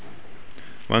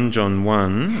1 John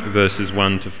 1, verses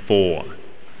 1 to 4.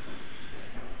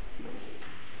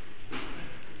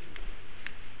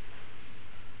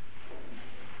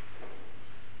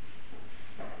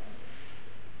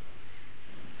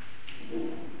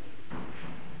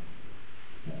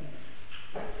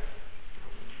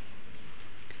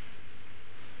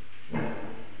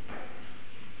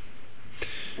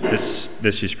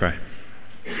 Let's just pray.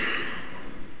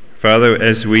 Father,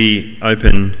 as we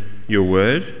open your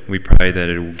word, we pray that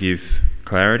it will give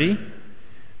clarity.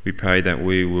 We pray that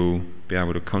we will be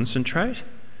able to concentrate.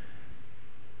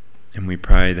 And we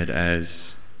pray that as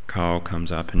Kyle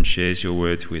comes up and shares your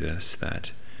words with us,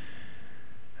 that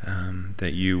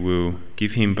you will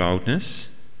give him boldness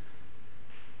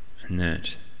and that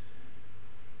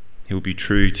he'll be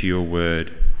true to your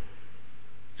word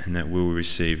and that we'll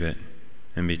receive it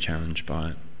and be challenged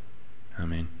by it.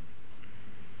 Amen.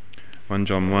 1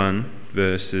 John 1,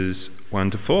 verses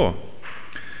 1 to 4.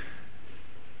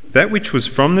 That which was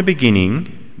from the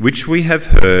beginning, which we have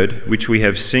heard, which we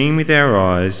have seen with our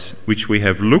eyes, which we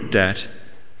have looked at,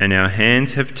 and our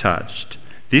hands have touched,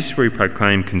 this we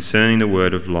proclaim concerning the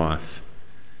word of life.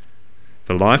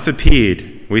 The life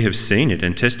appeared, we have seen it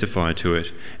and testify to it,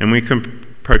 and we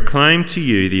can proclaim to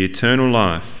you the eternal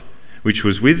life, which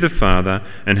was with the Father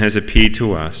and has appeared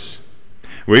to us.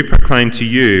 We proclaim to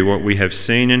you what we have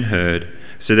seen and heard,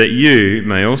 so that you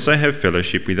may also have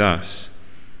fellowship with us.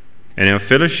 And our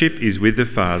fellowship is with the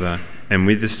Father and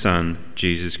with the Son,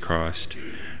 Jesus Christ.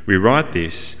 We write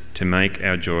this to make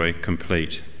our joy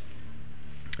complete.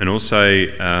 And also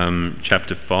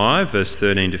chapter 5, verse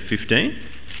 13 to 15.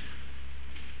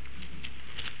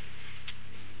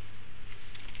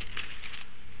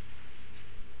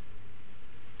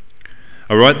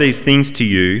 I write these things to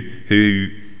you who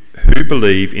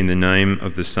believe in the name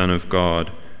of the Son of God,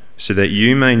 so that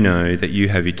you may know that you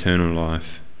have eternal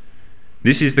life.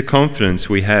 This is the confidence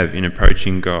we have in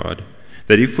approaching God,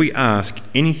 that if we ask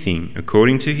anything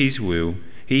according to his will,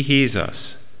 he hears us.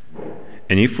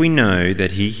 And if we know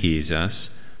that he hears us,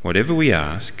 whatever we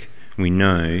ask, we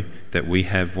know that we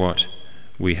have what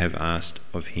we have asked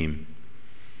of him.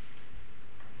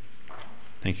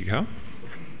 Thank you, Carl.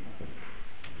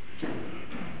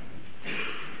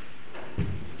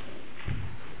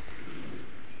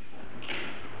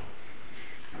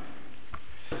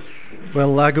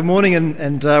 Well, good morning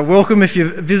and welcome if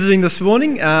you're visiting this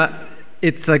morning.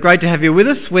 It's great to have you with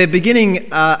us. We're beginning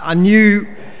a new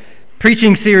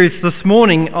preaching series this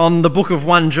morning on the book of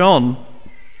 1 John.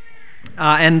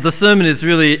 And the sermon is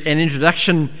really an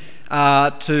introduction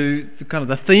to kind of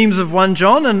the themes of 1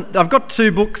 John. And I've got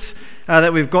two books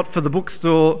that we've got for the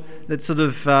bookstore that sort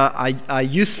of are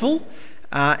useful.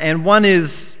 And one is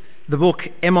the book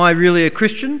Am I Really a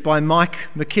Christian by Mike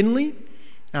McKinley.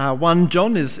 1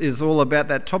 John is all about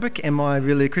that topic, Am I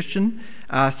Really a Christian?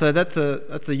 So that's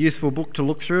a useful book to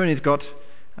look through, and he's got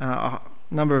a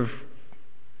number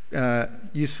of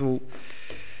useful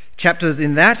chapters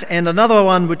in that. And another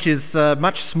one which is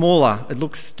much smaller. It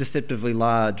looks deceptively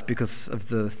large because of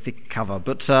the thick cover.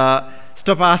 But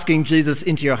Stop Asking Jesus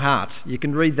Into Your Heart. You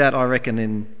can read that, I reckon,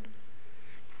 in,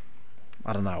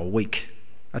 a week,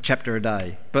 a chapter a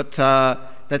day. But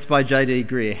that's by J.D.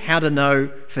 Greer. How to Know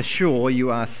for Sure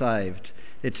You Are Saved.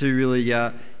 They're two really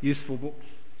useful books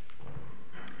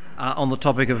on the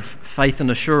topic of faith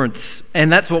and assurance. And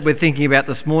that's what we're thinking about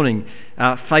this morning,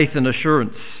 faith and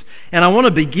assurance. And I want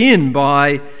to begin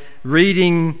by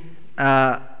reading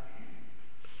some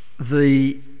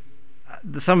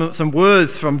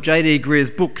words from J.D.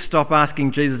 Greer's book, Stop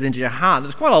Asking Jesus Into Your Heart.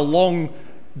 It's quite a long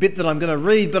bit that I'm going to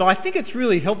read, but I think it's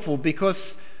really helpful because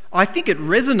I think it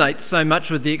resonates so much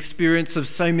with the experience of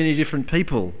so many different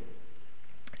people.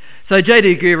 So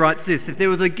J.D. Greer writes this: if there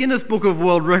was a Guinness Book of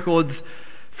World Records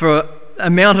for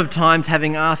amount of times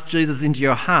having asked Jesus into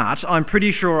your heart, I'm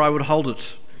pretty sure I would hold it.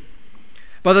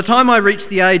 By the time I reached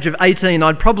the age of 18,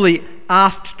 I'd probably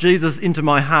asked Jesus into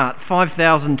my heart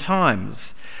 5,000 times.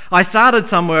 I started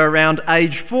somewhere around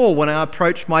age 4 when I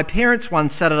approached my parents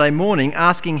one Saturday morning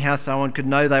asking how someone could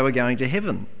know they were going to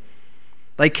heaven.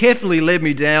 They carefully led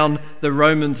me down the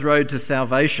Romans road to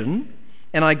salvation,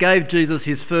 and I gave Jesus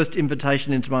his first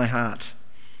invitation into my heart.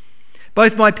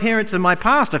 Both my parents and my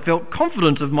pastor felt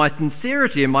confident of my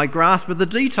sincerity and my grasp of the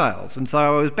details, and so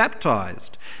I was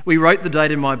baptised. We wrote the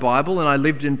date in my Bible, and I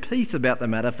lived in peace about the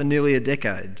matter for nearly a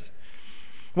decade.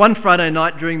 One Friday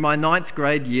night during my 9th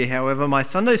grade year, however, my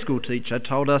Sunday school teacher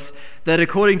told us that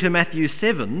according to Matthew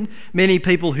 7, many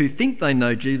people who think they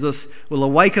know Jesus will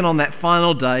awaken on that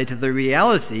final day to the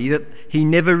reality that he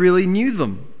never really knew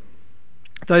them.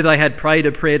 Though they had prayed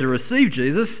a prayer to receive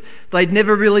Jesus, they'd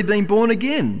never really been born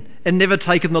again and never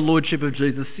taken the lordship of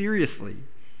Jesus seriously.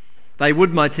 They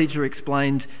would, my teacher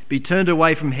explained, be turned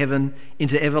away from heaven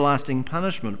into everlasting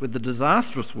punishment with the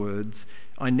disastrous words,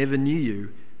 "I never knew you.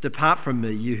 Depart from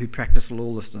me, you who practice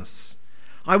lawlessness."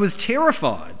 I was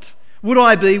terrified. Would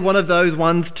I be one of those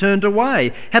ones turned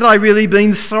away? Had I really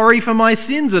been sorry for my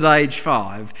sins at age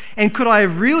 5? And could I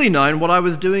have really known what I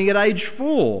was doing at age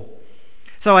 4?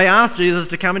 So I asked Jesus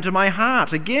to come into my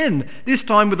heart again, this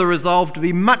time with a resolve to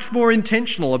be much more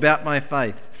intentional about my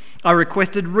faith. I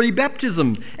requested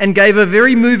rebaptism and gave a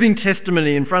very moving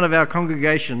testimony in front of our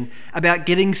congregation about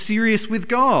getting serious with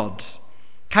God.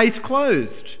 Case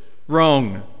closed.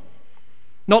 Wrong.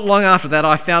 Not long after that,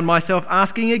 I found myself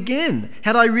asking again,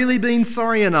 had I really been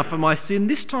sorry enough for my sin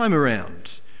this time around?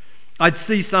 I'd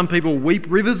see some people weep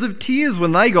rivers of tears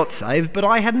when they got saved, but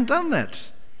I hadn't done that.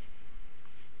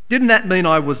 Didn't that mean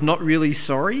I was not really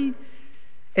sorry?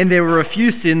 And there were a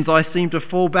few sins I seemed to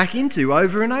fall back into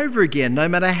over and over again, no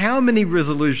matter how many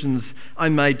resolutions I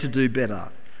made to do better.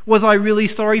 Was I really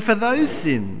sorry for those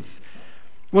sins?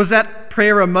 Was that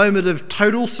prayer a moment of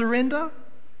total surrender?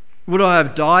 Would I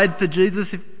have died for Jesus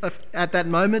at that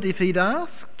moment if he'd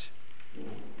asked?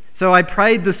 So I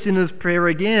prayed the sinner's prayer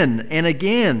again and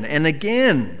again and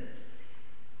again,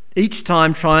 each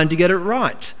time trying to get it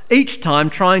right, each time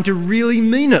trying to really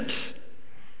mean it.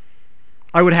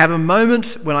 I would have a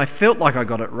moment when I felt like I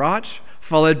got it right,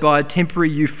 followed by a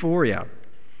temporary euphoria.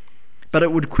 But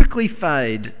it would quickly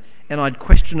fade and I'd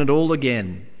question it all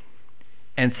again.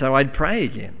 And so I'd pray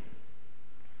again.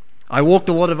 I walked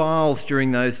a lot of aisles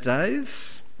during those days.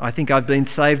 I think I've been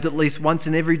saved at least once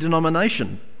in every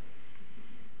denomination.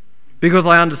 Because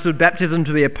I understood baptism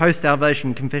to be a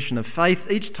post-salvation confession of faith,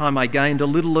 each time I gained a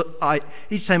little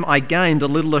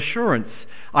assurance,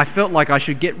 I felt like I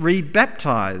should get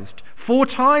re-baptized. 4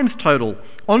 times total.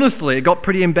 Honestly, it got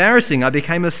pretty embarrassing. I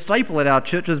became a staple at our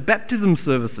church's baptism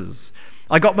services.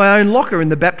 I got my own locker in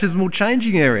the baptismal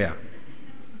changing area.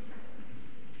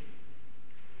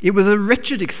 It was a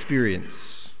wretched experience.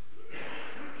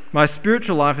 My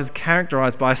spiritual life is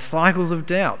characterized by cycles of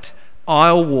doubt,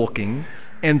 aisle walking,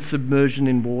 and submersion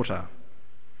in water.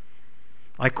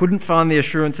 I couldn't find the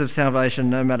assurance of salvation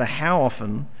no matter how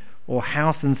often or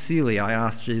how sincerely I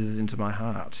asked Jesus into my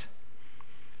heart.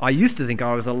 I used to think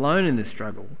I was alone in this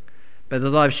struggle, but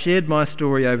as I've shared my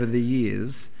story over the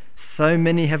years, so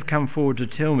many have come forward to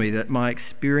tell me that my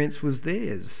experience was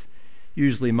theirs,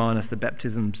 usually minus the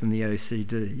baptisms and the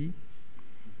OCD.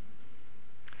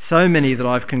 So many that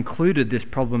I've concluded this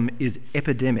problem is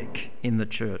epidemic in the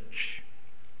church.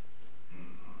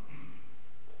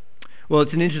 Well,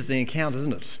 it's an interesting account,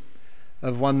 isn't it,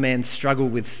 of one man's struggle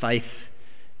with faith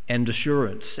and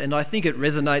assurance, and I think it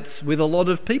resonates with a lot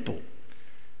of people.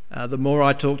 The more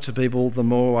I talk to people, the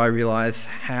more I realise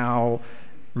how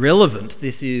relevant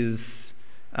this is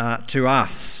to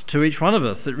us, to each one of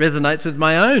us. It resonates with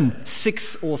my own 6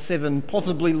 or 7,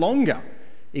 possibly longer,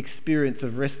 experience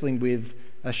of wrestling with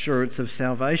assurance of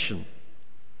salvation.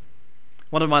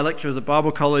 One of my lecturers at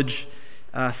Bible College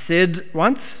said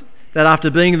once that after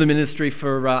being in the ministry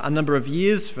for a number of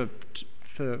years, for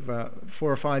 4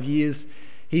 or 5 years,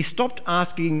 he stopped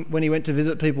asking, when he went to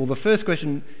visit people, the first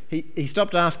question, he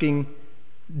stopped asking,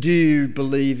 do you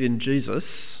believe in Jesus?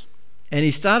 And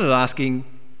he started asking,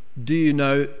 do you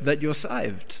know that you're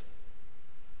saved?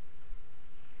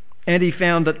 And he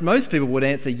found that most people would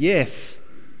answer yes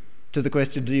to the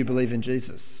question, do you believe in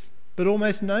Jesus? But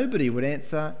almost nobody would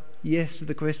answer yes to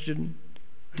the question,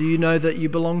 do you know that you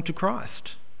belong to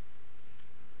Christ?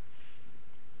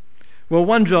 Well,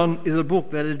 1 John is a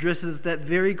book that addresses that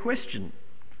very question.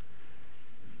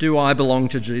 Do I belong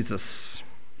to Jesus?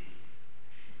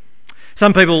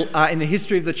 Some people in the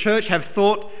history of the church have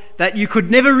thought that you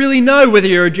could never really know whether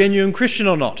you're a genuine Christian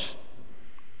or not.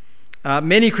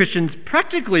 Many Christians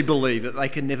practically believe that they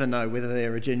can never know whether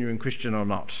they're a genuine Christian or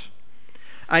not.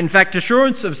 In fact,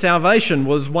 assurance of salvation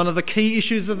was one of the key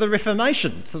issues of the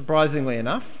Reformation, surprisingly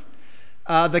enough.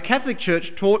 The Catholic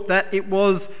Church taught that it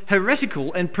was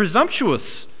heretical and presumptuous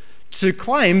to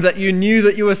claim that you knew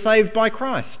that you were saved by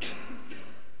Christ.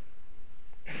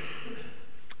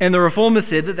 And the Reformers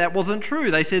said that that wasn't true.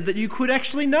 They said that you could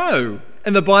actually know,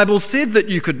 and the Bible said that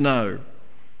you could know.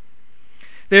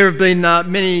 There have been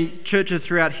many churches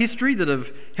throughout history that have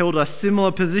held a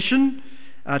similar position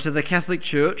to the Catholic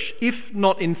Church, if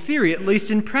not in theory, at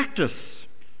least in practice.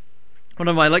 One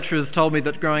of my lecturers told me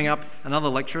that growing up, another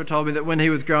lecturer told me that when he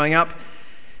was growing up,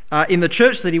 in the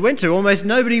church that he went to, almost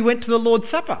nobody went to the Lord's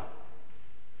Supper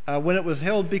when it was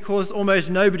held, because almost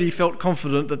nobody felt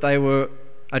confident that they were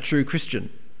a true Christian.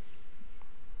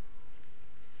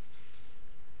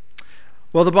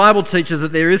 Well, the Bible teaches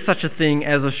that there is such a thing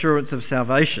as assurance of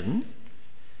salvation.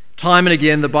 Time and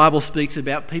again, the Bible speaks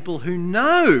about people who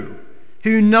know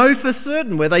for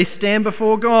certain where they stand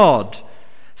before God.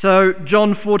 So,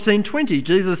 John 14:20,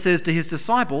 Jesus says to his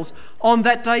disciples, "On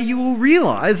that day you will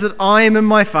realize that I am in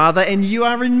my Father and you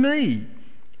are in me,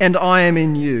 and I am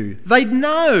in you." They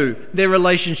know their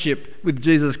relationship with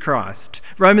Jesus Christ.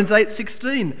 Romans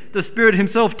 8:16, the Spirit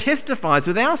himself testifies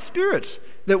with our spirit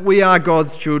that we are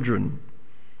God's children.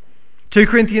 2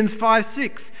 Corinthians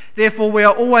 5:6, therefore we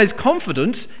are always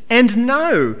confident and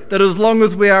know that as long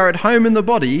as we are at home in the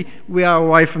body, we are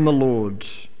away from the Lord.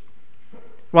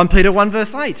 1 Peter 1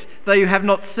 verse 8, though you have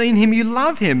not seen him, you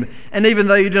love him, and even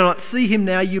though you do not see him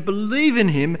now, you believe in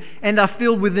him and are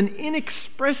filled with an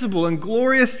inexpressible and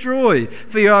glorious joy,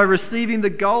 for you are receiving the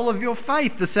goal of your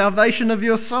faith, the salvation of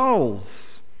your souls.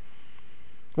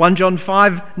 1 John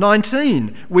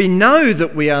 5:19, we know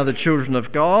that we are the children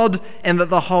of God and that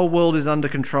the whole world is under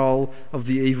control of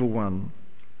the evil one.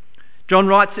 John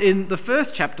writes in the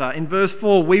first chapter, in verse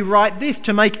 4, we write this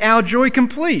to make our joy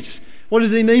complete. What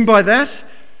does he mean by that?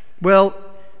 Well,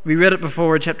 we read it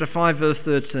before in chapter 5 verse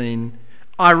 13.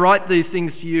 I write these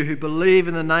things to you who believe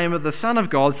in the name of the Son of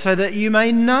God so that you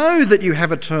may know that you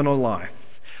have eternal life.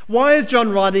 Why is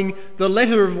John writing the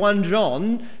letter of 1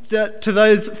 John to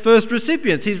those first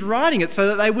recipients? He's writing it so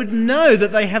that they would know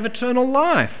that they have eternal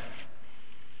life.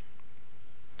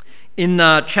 In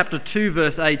chapter 2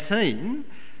 verse 18,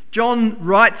 John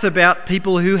writes about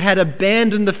people who had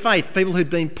abandoned the faith, people who'd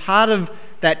been part of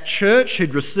that church,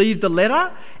 who'd received the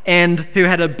letter and who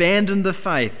had abandoned the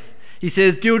faith. He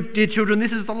says, dear children,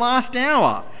 this is the last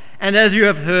hour. And as you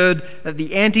have heard that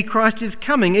the Antichrist is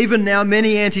coming, even now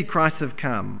many Antichrists have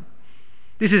come.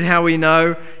 This is how we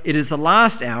know it is the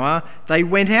last hour. They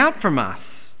went out from us,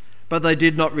 but they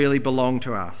did not really belong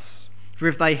to us. For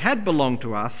if they had belonged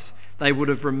to us, they would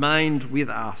have remained with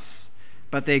us.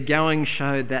 But their going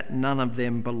showed that none of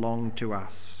them belonged to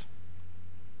us.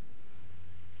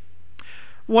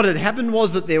 What had happened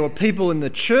was that there were people in the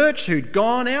church who'd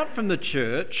gone out from the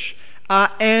church,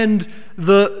 and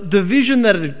the division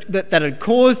that had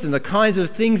caused and the kinds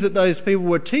of things that those people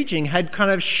were teaching had kind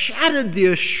of shattered the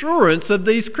assurance of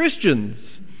these Christians.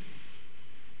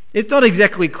 It's not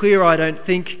exactly clear, I don't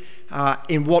think,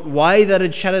 in what way that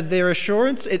had shattered their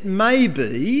assurance. It may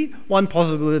be, one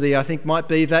possibility I think might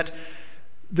be that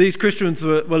these Christians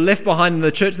were left behind in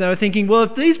the church and they were thinking, well,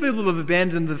 if these people have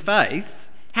abandoned the faith,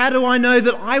 how do I know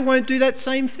that I won't do that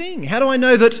same thing? How do I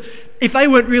know that if they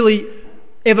weren't really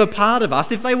ever part of us,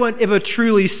 if they weren't ever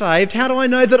truly saved, how do I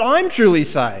know that I'm truly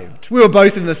saved? We were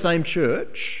both in the same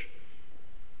church.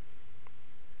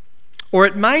 Or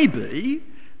it may be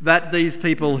that these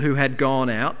people who had gone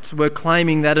out were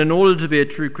claiming that in order to be a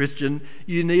true Christian,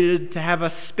 you needed to have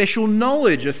a special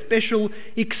knowledge, a special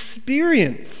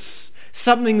experience,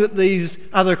 something that these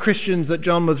other Christians that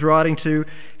John was writing to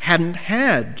hadn't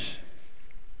had.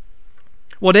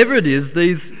 Whatever it is,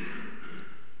 these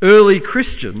early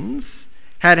Christians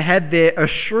had had their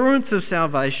assurance of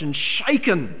salvation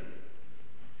shaken.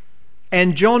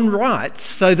 And John writes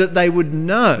so that they would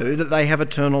know that they have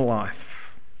eternal life.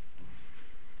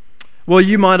 Well,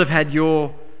 you might have had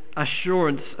your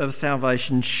assurance of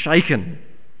salvation shaken.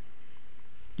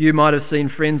 You might have seen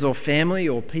friends or family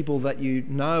or people that you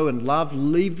know and love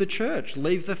leave the church,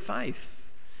 leave the faith.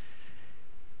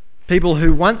 People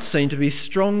who once seemed to be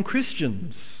strong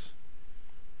Christians.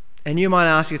 And you might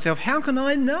ask yourself, how can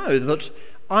I know that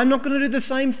I'm not going to do the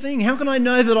same thing? How can I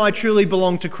know that I truly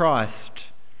belong to Christ?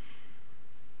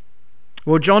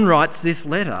 Well, John writes this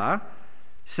letter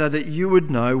so that you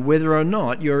would know whether or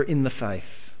not you're in the faith.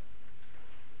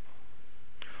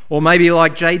 Or maybe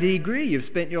like J.D. Greer, you've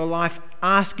spent your life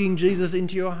asking Jesus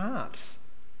into your heart.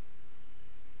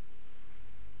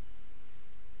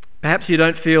 Perhaps you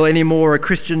don't feel any more a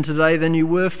Christian today than you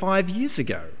were 5 years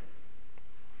ago.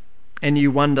 And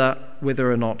you wonder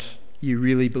whether or not you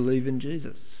really believe in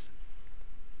Jesus.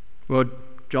 Well,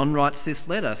 John writes this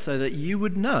letter so that you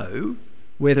would know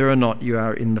whether or not you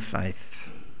are in the faith.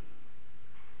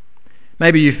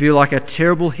 Maybe you feel like a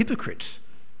terrible hypocrite,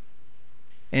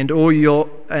 and all you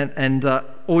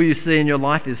see in your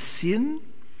life is sin,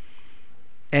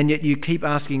 and yet you keep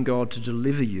asking God to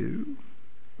deliver you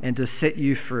and to set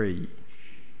you free.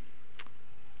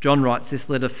 John writes this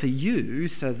letter for you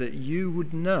so that you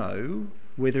would know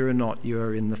whether or not you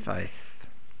are in the faith.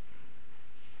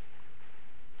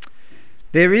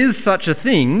 There is such a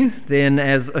thing, then,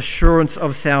 as assurance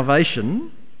of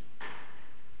salvation.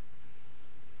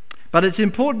 But it's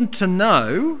important to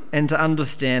know and to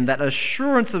understand that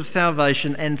assurance of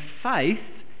salvation and faith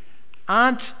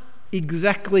aren't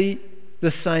exactly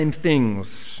the same things.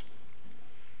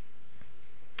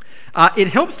 It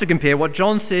helps to compare what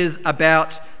John says about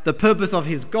the purpose of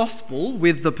his gospel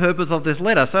with the purpose of this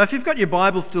letter. So if you've got your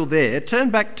Bible still there,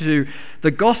 turn back to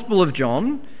the Gospel of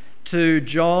John, to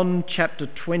John chapter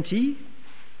 20.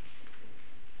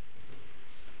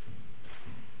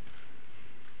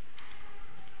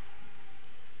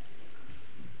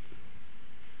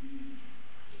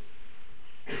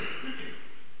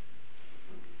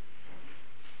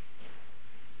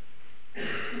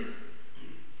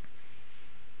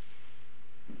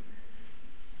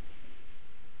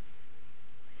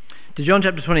 To John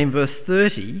chapter 20 and verse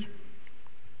 30,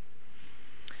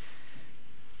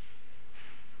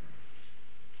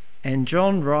 and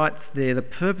John writes there the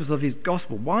purpose of his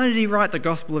gospel. Why did he write the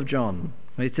Gospel of John?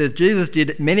 Well, he says, Jesus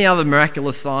did many other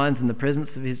miraculous signs in the presence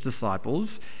of his disciples,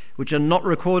 which are not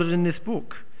recorded in this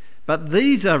book. But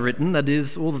these are written, that is,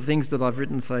 all the things that I've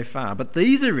written so far, but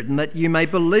these are written that you may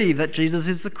believe that Jesus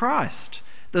is the Christ,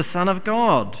 the Son of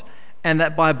God, and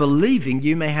that by believing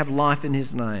you may have life in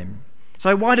his name.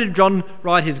 So why did John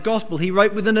write his gospel? He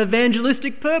wrote with an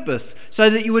evangelistic purpose, so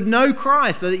that you would know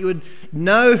Christ, so that you would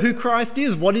know who Christ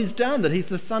is, what he's done, that he's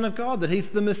the Son of God, that he's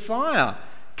the Messiah,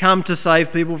 come to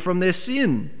save people from their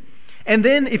sin. And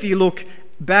then if you look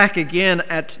back again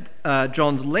at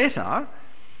John's letter,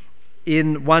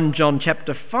 in 1 John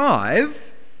chapter 5,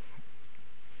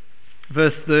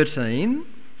 verse 13,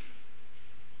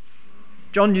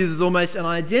 John uses almost an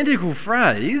identical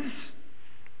phrase.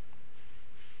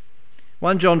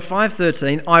 1 John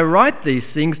 5:13, I write these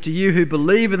things to you who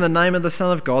believe in the name of the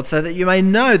Son of God, so that you may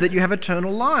know that you have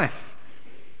eternal life.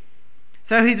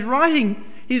 So he's writing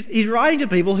to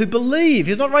people who believe.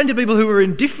 He's not writing to people who are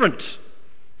indifferent,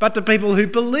 but to people who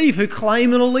believe, who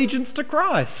claim an allegiance to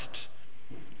Christ.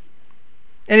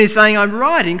 And he's saying, I'm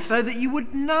writing so that you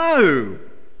would know,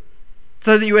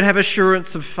 so that you would have assurance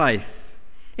of faith.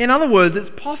 In other words,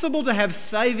 it's possible to have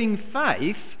saving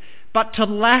faith, but to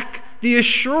lack the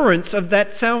assurance of that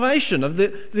salvation, of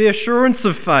the assurance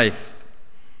of faith.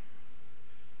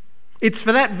 It's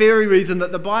for that very reason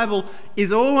that the Bible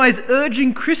is always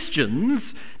urging Christians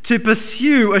to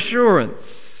pursue assurance.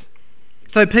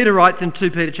 So Peter writes in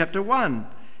 2 Peter chapter 1,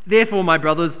 therefore, my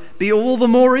brothers, be all the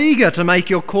more eager to make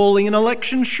your calling and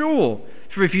election sure,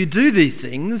 for if you do these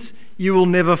things, you will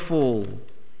never fall.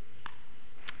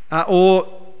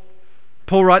 Or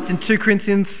Paul writes in 2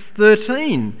 Corinthians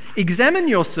 13, examine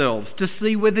yourselves to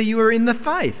see whether you are in the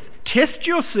faith. Test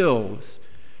yourselves.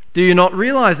 Do you not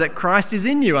realize that Christ is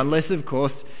in you, unless, of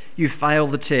course, you fail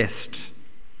the test?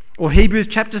 Or Hebrews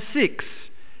chapter 6,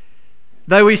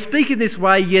 though we speak in this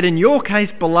way, yet in your case,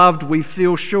 beloved, we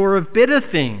feel sure of better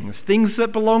things, things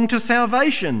that belong to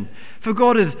salvation. For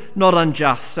God is not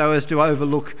unjust so as to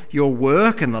overlook your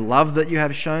work and the love that you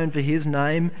have shown for his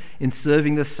name in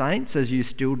serving the saints, as you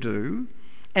still do.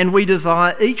 And we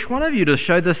desire each one of you to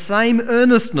show the same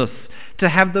earnestness, to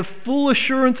have the full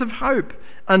assurance of hope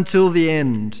until the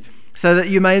end, so that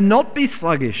you may not be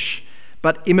sluggish,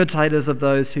 but imitators of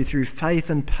those who through faith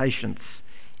and patience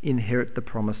inherit the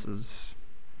promises.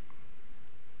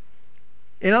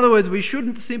 In other words, we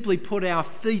shouldn't simply put our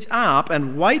feet up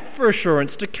and wait for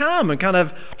assurance to come and kind of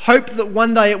hope that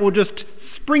one day it will just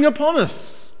spring upon us,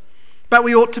 but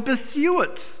we ought to pursue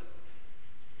it.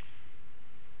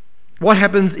 What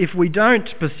happens if we don't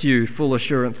pursue full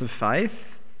assurance of faith?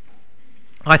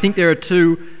 I think there are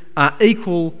two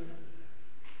equal...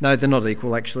 No, they're not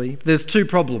equal actually. There's two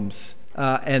problems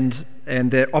and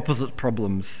they're opposite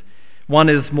problems. One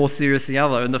is more serious than the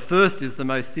other, and the first is the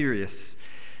most serious.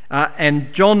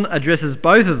 And John addresses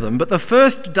both of them, but the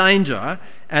first danger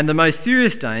and the most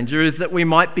serious danger is that we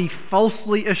might be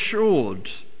falsely assured.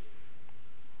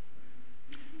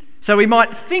 So we might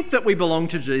think that we belong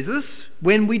to Jesus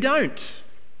when we don't.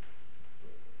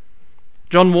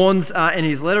 John warns in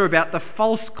his letter about the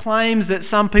false claims that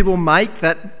some people make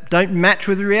that don't match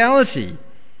with reality.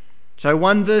 So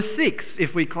 1 verse 6,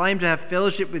 if we claim to have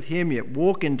fellowship with him yet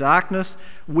walk in darkness,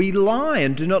 we lie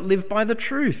and do not live by the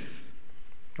truth.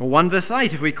 Or 1 verse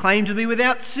 8, if we claim to be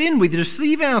without sin, we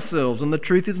deceive ourselves and the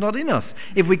truth is not in us.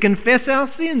 If we confess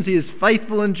our sins, he is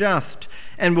faithful and just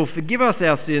and will forgive us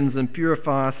our sins and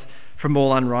purify us from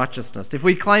all unrighteousness. If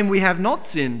we claim we have not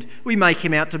sinned, we make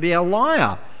him out to be a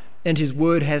liar, and his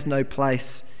word has no place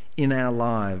in our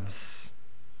lives.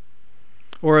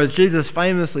 Or as Jesus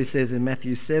famously says in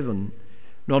Matthew 7,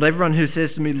 not everyone who says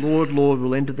to me, Lord, Lord,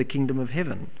 will enter the kingdom of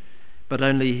heaven, but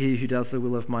only he who does the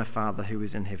will of my Father who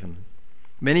is in heaven.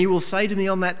 Many will say to me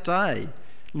on that day,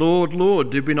 Lord,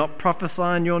 Lord, did we not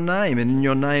prophesy in your name, and in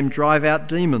your name drive out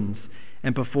demons,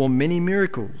 and perform many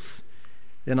miracles?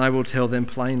 Then I will tell them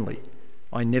plainly,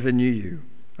 I never knew you.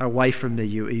 Away from me,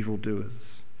 you evildoers."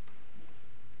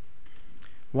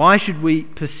 Why should we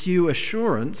pursue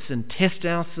assurance and test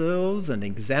ourselves and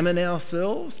examine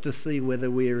ourselves to see whether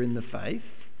we are in the faith?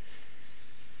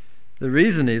 The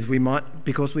reason is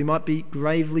because we might be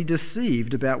gravely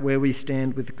deceived about where we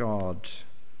stand with God.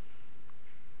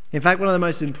 In fact, one of the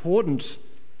most important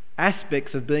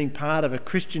aspects of being part of a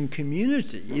Christian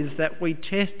community is that we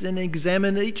test and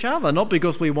examine each other, not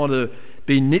because we want to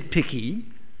be nitpicky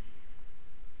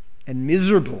and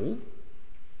miserable,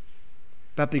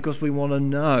 but because we want to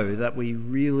know that we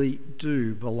really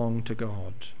do belong to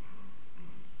God.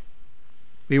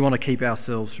 We want to keep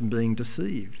ourselves from being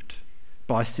deceived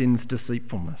by sin's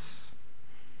deceitfulness.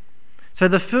 So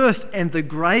the first and the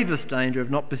gravest danger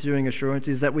of not pursuing assurance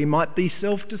is that we might be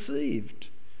self-deceived.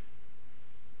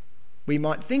 We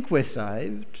might think we're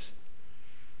saved,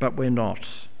 but we're not.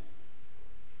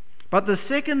 But the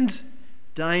second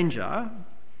danger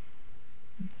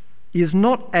is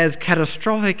not as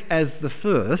catastrophic as the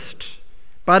first,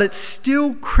 but it's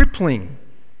still crippling.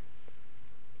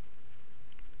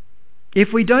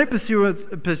 If we don't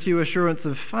pursue assurance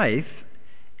of faith,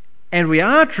 and we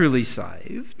are truly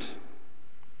saved,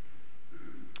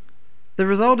 the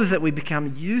result is that we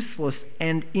become useless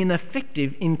and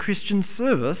ineffective in Christian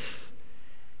service,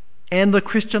 and the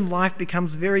Christian life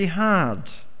becomes very hard.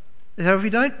 So if we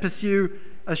don't pursue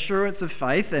assurance of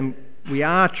faith and we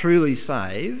are truly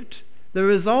saved, the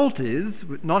result is,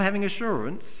 not having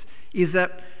assurance, is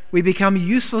that we become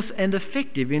useless and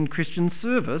effective in Christian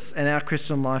service, and our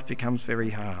Christian life becomes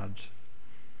very hard.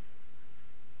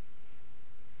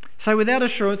 So without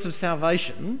assurance of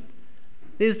salvation,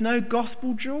 there's no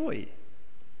gospel joy.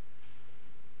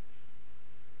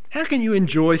 How can you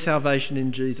enjoy salvation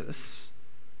in Jesus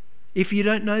if you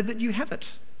don't know that you have it?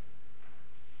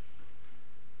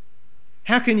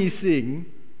 How can you sing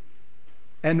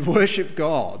and worship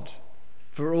God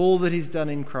for all that He's done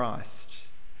in Christ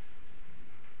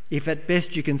if at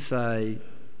best you can say,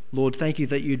 "Lord, thank you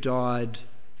that you died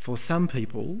for some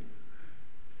people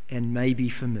and maybe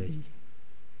for me"?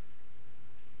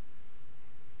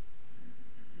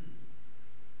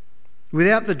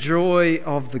 Without the joy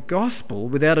of the gospel,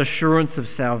 without assurance of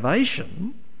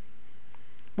salvation,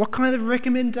 what kind of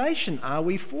recommendation are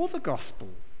we for the gospel?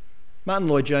 Martin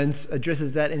Lloyd-Jones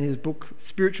addresses that in his book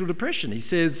Spiritual Depression. He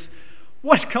says,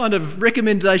 what kind of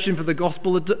recommendation for the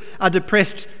gospel are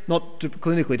depressed, not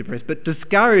clinically depressed, but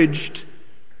discouraged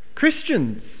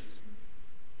Christians?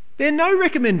 There's no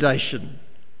recommendation.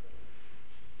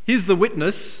 Here's the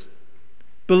witness: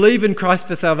 believe in Christ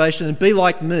for salvation and be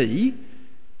like me,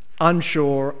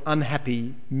 unsure,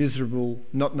 unhappy, miserable,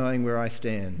 not knowing where I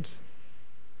stand.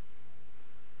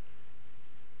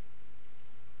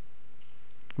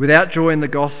 Without joy in the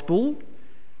gospel,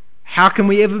 how can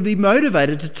we ever be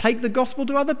motivated to take the gospel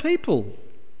to other people?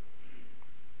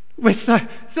 We're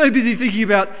so busy thinking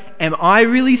about, am I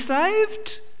really saved?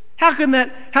 How can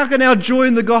our joy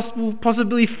in the gospel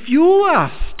possibly fuel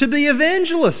us to be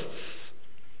evangelists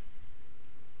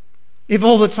if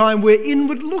all the time we're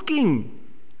inward looking?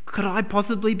 Could I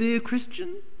possibly be a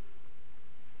Christian?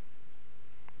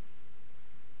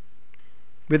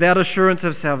 Without assurance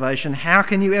of salvation, how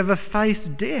can you ever face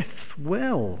death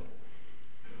well?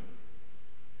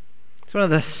 It's one of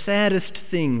the saddest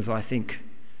things, I think,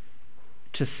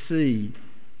 to see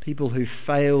people who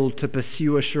fail to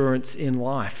pursue assurance in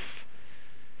life,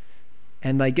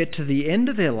 and they get to the end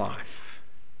of their life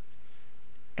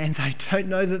and they don't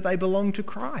know that they belong to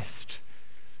Christ,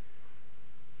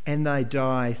 and they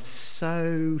die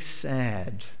so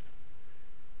sad,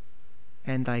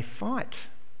 and they fight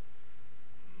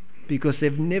because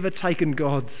they've never taken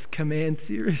God's command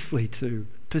seriously to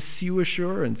pursue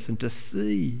assurance and to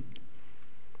see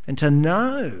and to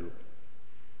know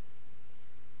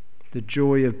the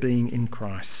joy of being in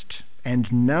Christ and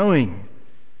knowing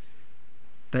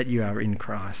that you are in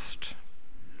Christ.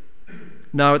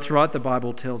 No, it's right, the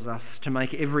Bible tells us to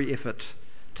make every effort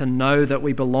to know that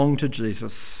we belong to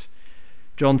Jesus.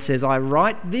 John says, I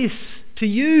write this to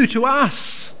you, to us,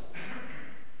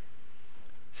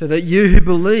 so that you who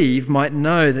believe might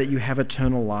know that you have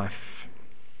eternal life.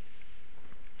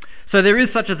 So there is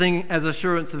such a thing as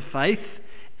assurance of faith,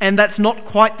 and that's not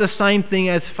quite the same thing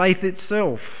as faith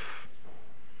itself.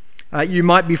 You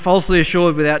might be falsely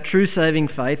assured without true saving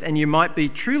faith, and you might be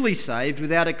truly saved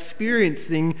without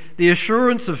experiencing the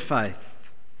assurance of faith.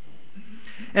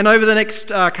 And over the next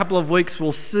couple of weeks,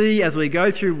 we'll see, as we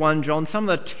go through 1 John, some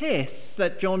of the tests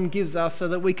that John gives us so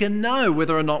that we can know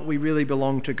whether or not we really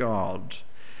belong to God.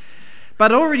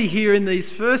 But already here in these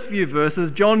first few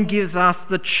verses, John gives us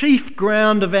the chief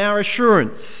ground of our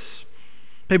assurance.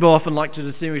 People often like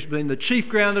to distinguish between the chief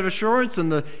ground of assurance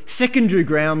and the secondary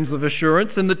grounds of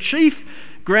assurance. And the chief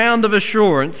ground of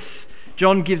assurance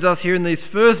John gives us here in these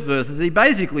first verses, he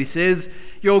basically says,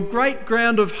 your great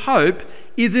ground of hope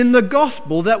is in the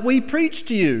gospel that we preach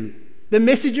to you, the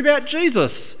message about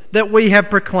Jesus that we have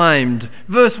proclaimed.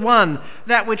 Verse 1,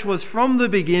 that which was from the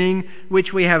beginning,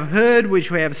 which we have heard,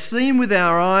 which we have seen with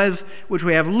our eyes, which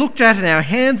we have looked at and our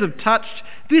hands have touched,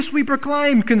 this we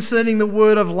proclaim concerning the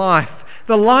word of life.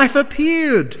 The life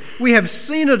appeared. We have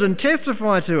seen it and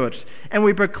testify to it. And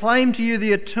we proclaim to you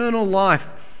the eternal life,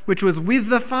 which was with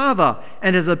the Father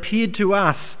and has appeared to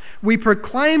us. We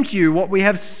proclaim to you what we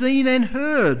have seen and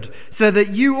heard, so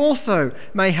that you also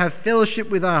may have fellowship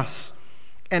with us.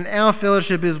 And our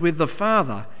fellowship is with the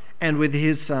Father and with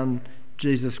his Son,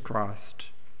 Jesus Christ.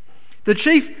 The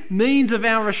chief means of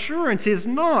our assurance is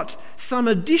not some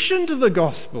addition to the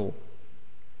gospel,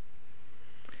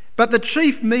 but the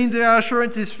chief means of our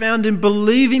assurance is found in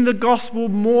believing the gospel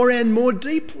more and more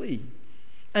deeply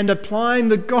and applying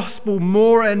the gospel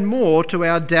more and more to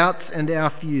our doubts and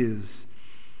our fears.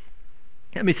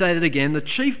 Let me say that again. The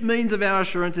chief means of our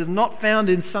assurance is not found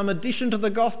in some addition to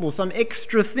the gospel, some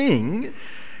extra thing,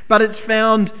 but it's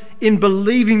found in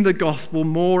believing the gospel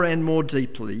more and more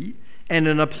deeply and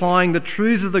in applying the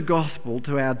truths of the gospel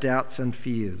to our doubts and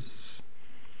fears.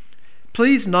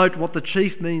 Please note what the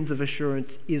chief means of assurance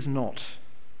is not.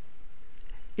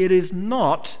 It is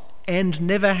not, and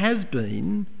never has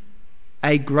been,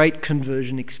 a great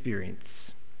conversion experience.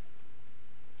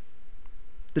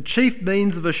 The chief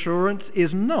means of assurance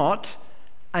is not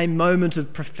a moment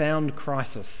of profound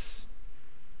crisis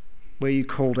where you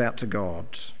called out to God.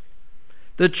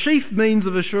 The chief means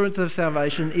of assurance of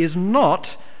salvation is not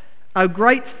a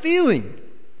great feeling,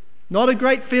 not a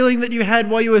great feeling that you had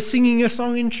while you were singing a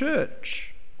song in church.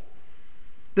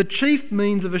 The chief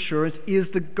means of assurance is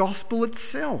the gospel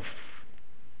itself.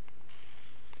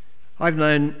 I've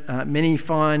known many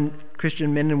fine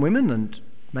Christian men and women, and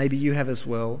maybe you have as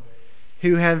well,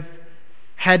 who have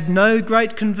had no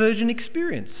great conversion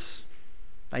experience.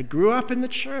 They grew up in the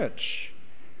church,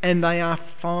 and they are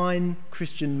fine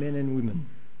Christian men and women.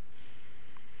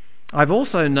 I've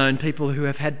also known people who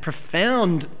have had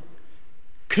profound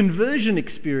conversion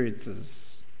experiences,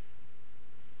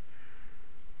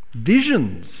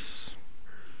 visions,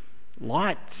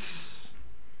 lights,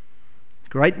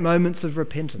 great moments of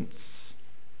repentance,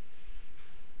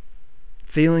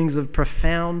 feelings of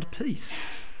profound peace.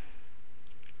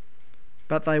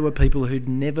 But they were people who'd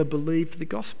never believed the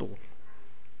gospel.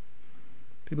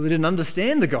 People who didn't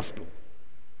understand the gospel.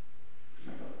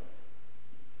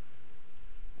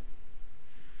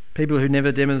 People who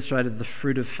never demonstrated the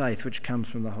fruit of faith which comes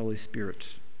from the Holy Spirit.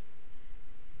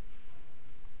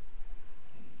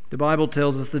 The Bible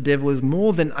tells us the devil is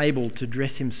more than able to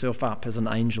dress himself up as an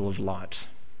angel of light.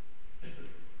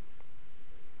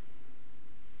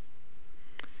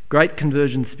 Great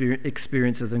conversion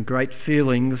experiences and great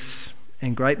feelings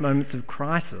and great moments of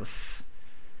crisis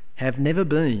have never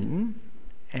been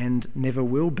and never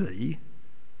will be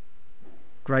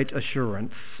great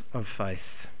assurance of faith.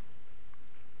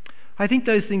 I think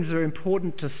those things are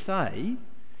important to say.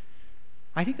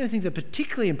 I think those things are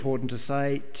particularly important to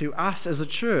say to us as a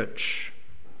church.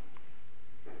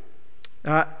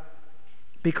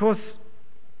 Because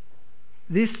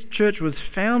this church was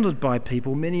founded by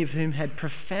people, many of whom had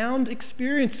profound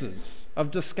experiences of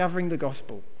discovering the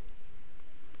gospel.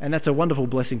 And that's a wonderful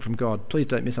blessing from God. Please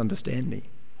don't misunderstand me.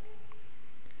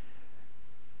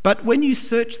 But when you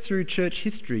search through church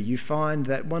history, you find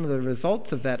that one of the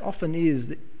results of that often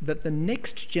is that the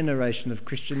next generation of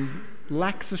Christians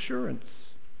lacks assurance.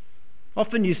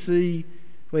 Often you see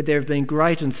where there have been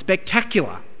great and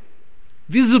spectacular,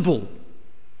 visible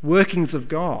workings of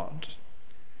God,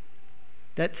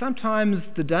 that sometimes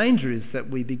the danger is that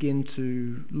we begin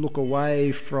to look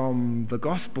away from the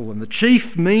gospel and the chief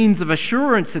means of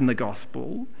assurance in the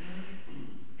gospel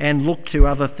and look to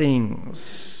other things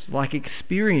like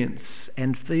experience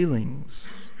and feelings.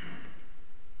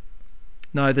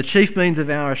 No, the chief means of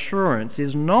our assurance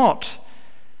is not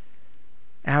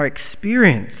our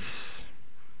experience,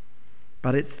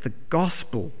 but it's the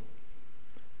gospel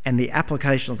and the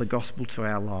application of the gospel to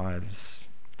our lives.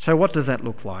 So what does that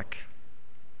look like?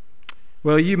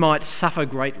 Well, you might suffer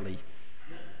greatly,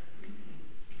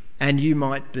 and you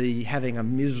might be having a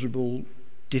miserable,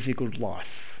 difficult life.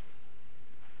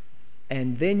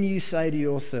 And then you say to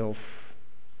yourself,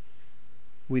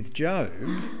 with Job,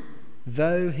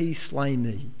 though he slay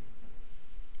me,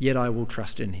 yet I will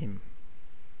trust in him.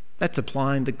 That's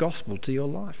applying the gospel to your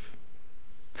life.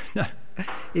 No,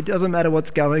 it doesn't matter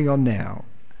what's going on now.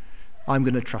 I'm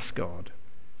going to trust God.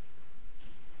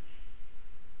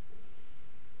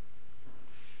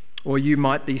 Or you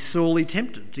might be sorely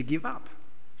tempted to give up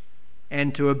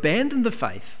and to abandon the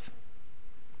faith.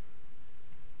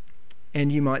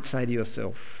 And you might say to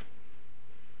yourself,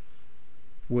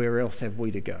 where else have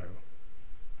we to go?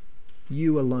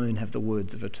 You alone have the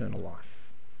words of eternal life.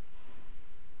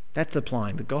 That's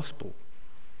applying the gospel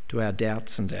to our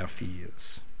doubts and our fears.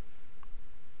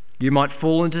 You might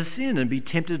fall into sin and be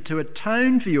tempted to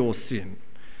atone for your sin,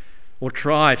 or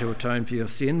try to atone for your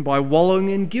sin by wallowing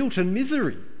in guilt and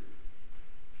misery.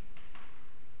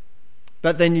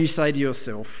 But then you say to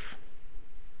yourself,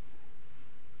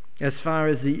 as far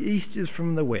as the east is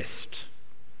from the west,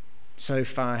 so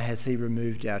far has he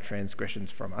removed our transgressions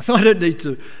from us. I don't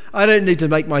need to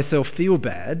make myself feel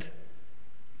bad,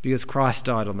 because Christ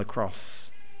died on the cross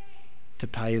to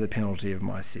pay the penalty of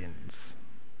my sins.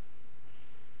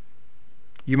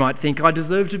 You might think I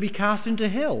deserve to be cast into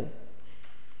hell,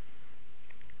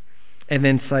 and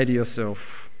then say to yourself,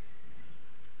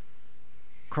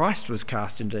 Christ was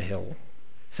cast into hell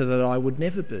so that I would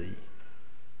never be.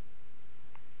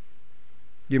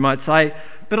 You might say,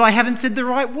 but I haven't said the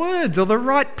right words or the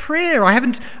right prayer. I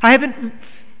haven't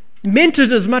meant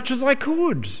it as much as I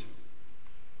could.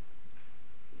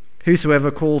 Whosoever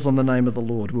calls on the name of the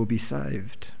Lord will be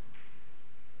saved.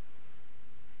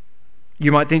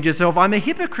 You might think to yourself, I'm a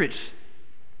hypocrite.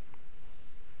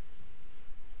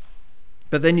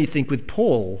 But then you think with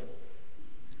Paul,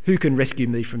 who can rescue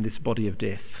me from this body of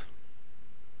death?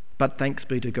 But thanks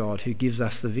be to God who gives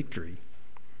us the victory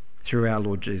through our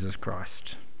Lord Jesus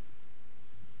Christ.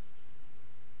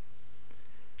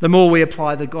 The more we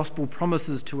apply the gospel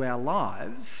promises to our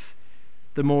lives,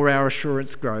 the more our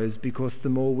assurance grows, because the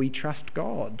more we trust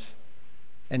God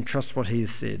and trust what he has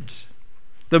said.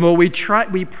 The more we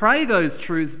pray those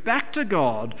truths back to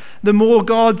God, the more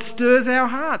God stirs our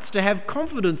hearts to have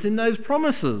confidence in those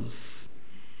promises.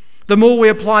 The more we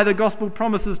apply the gospel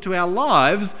promises to our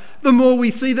lives, the more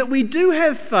we see that we do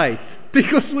have faith,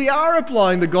 because we are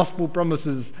applying the gospel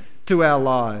promises to our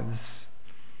lives.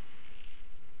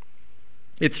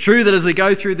 It's true that as we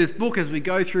go through this book, as we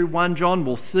go through 1 John,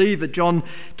 we'll see that John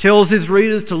tells his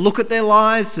readers to look at their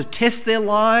lives, to test their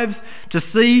lives, to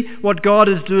see what God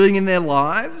is doing in their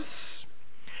lives.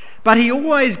 But he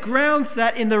always grounds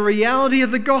that in the reality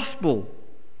of the gospel.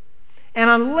 And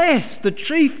unless the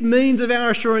chief means of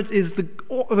our assurance is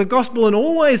the gospel and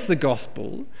always the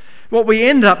gospel, what we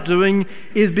end up doing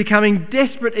is becoming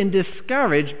desperate and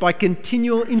discouraged by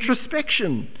continual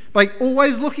introspection, by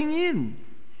always looking in.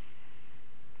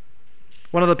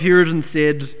 One of the Puritans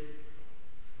said,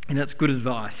 and that's good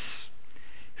advice,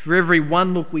 for every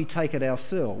one look we take at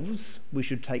ourselves, we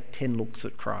should take 10 looks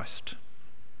at Christ.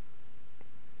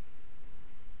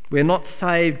 We're not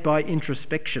saved by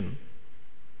introspection.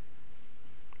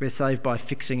 We're saved by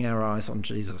fixing our eyes on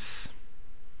Jesus,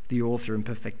 the author and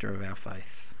perfecter of our faith.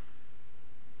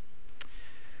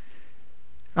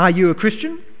 Are you a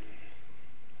Christian?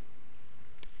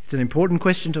 It's an important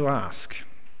question to ask.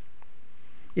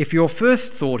 If your first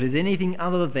thought is anything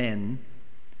other than,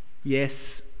 yes,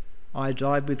 I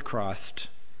died with Christ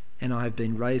and I have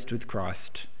been raised with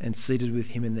Christ and seated with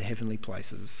him in the heavenly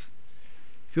places,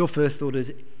 if your first thought is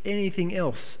anything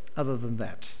else other than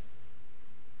that,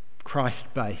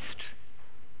 Christ-based,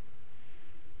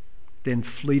 then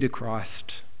flee to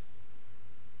Christ.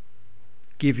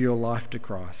 Give your life to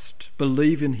Christ.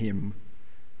 Believe in him.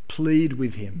 Plead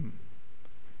with him.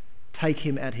 Take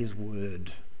him at his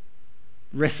word.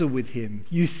 Wrestle with him.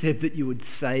 You said that you would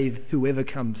save whoever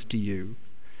comes to you.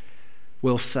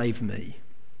 Well, save me.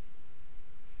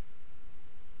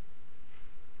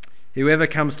 Whoever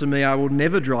comes to me I will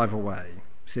never drive away,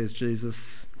 says Jesus.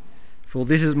 For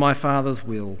this is my Father's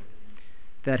will,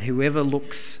 that whoever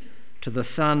looks to the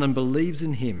Son and believes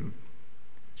in him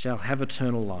shall have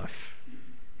eternal life,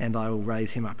 and I will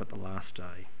raise him up at the last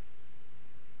day.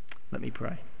 Let me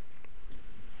pray.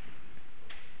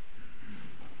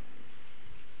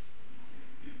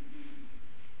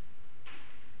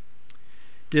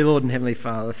 Dear Lord and Heavenly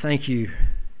Father, thank you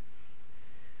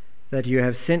that you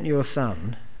have sent your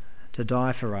Son to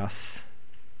die for us,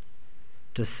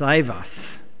 to save us,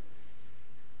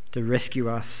 to rescue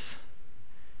us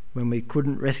when we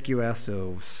couldn't rescue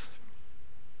ourselves.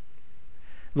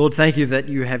 Lord, thank you that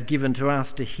you have given to us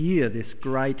to hear this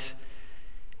great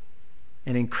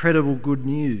and incredible good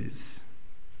news.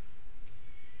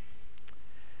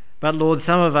 But Lord,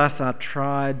 some of us are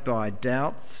tried by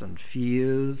doubts and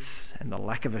fears and the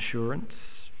lack of assurance.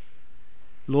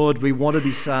 Lord, we want to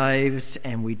be saved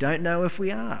and we don't know if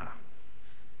we are.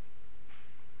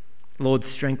 Lord,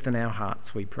 strengthen our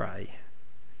hearts, we pray.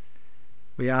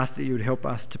 We ask that you would help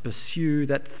us to pursue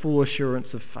that full assurance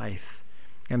of faith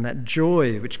and that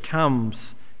joy which comes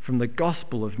from the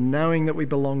gospel of knowing that we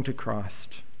belong to Christ.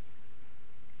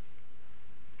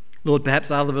 Lord, perhaps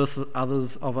others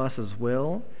of us as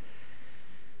well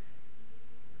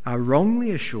are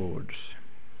wrongly assured,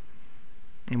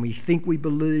 and we think we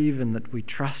believe and that we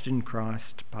trust in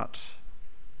Christ, but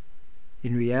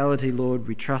in reality, Lord,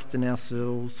 we trust in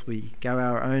ourselves, we go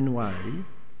our own way,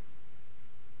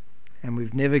 and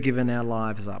we've never given our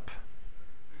lives up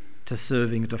to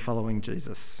serving, to following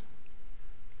Jesus.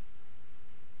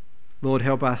 Lord,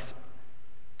 help us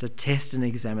to test and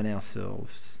examine ourselves,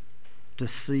 to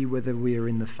see whether we are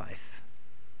in the faith.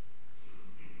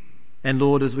 And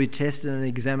Lord, as we test and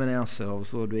examine ourselves,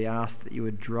 Lord, we ask that you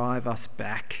would drive us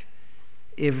back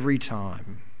every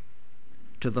time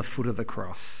to the foot of the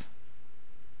cross,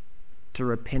 to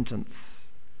repentance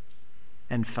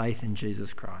and faith in Jesus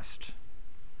Christ.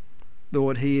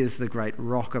 Lord, he is the great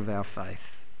rock of our faith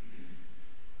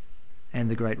and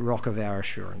the great rock of our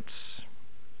assurance.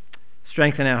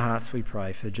 Strengthen our hearts, we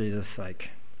pray, for Jesus' sake.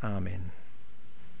 Amen.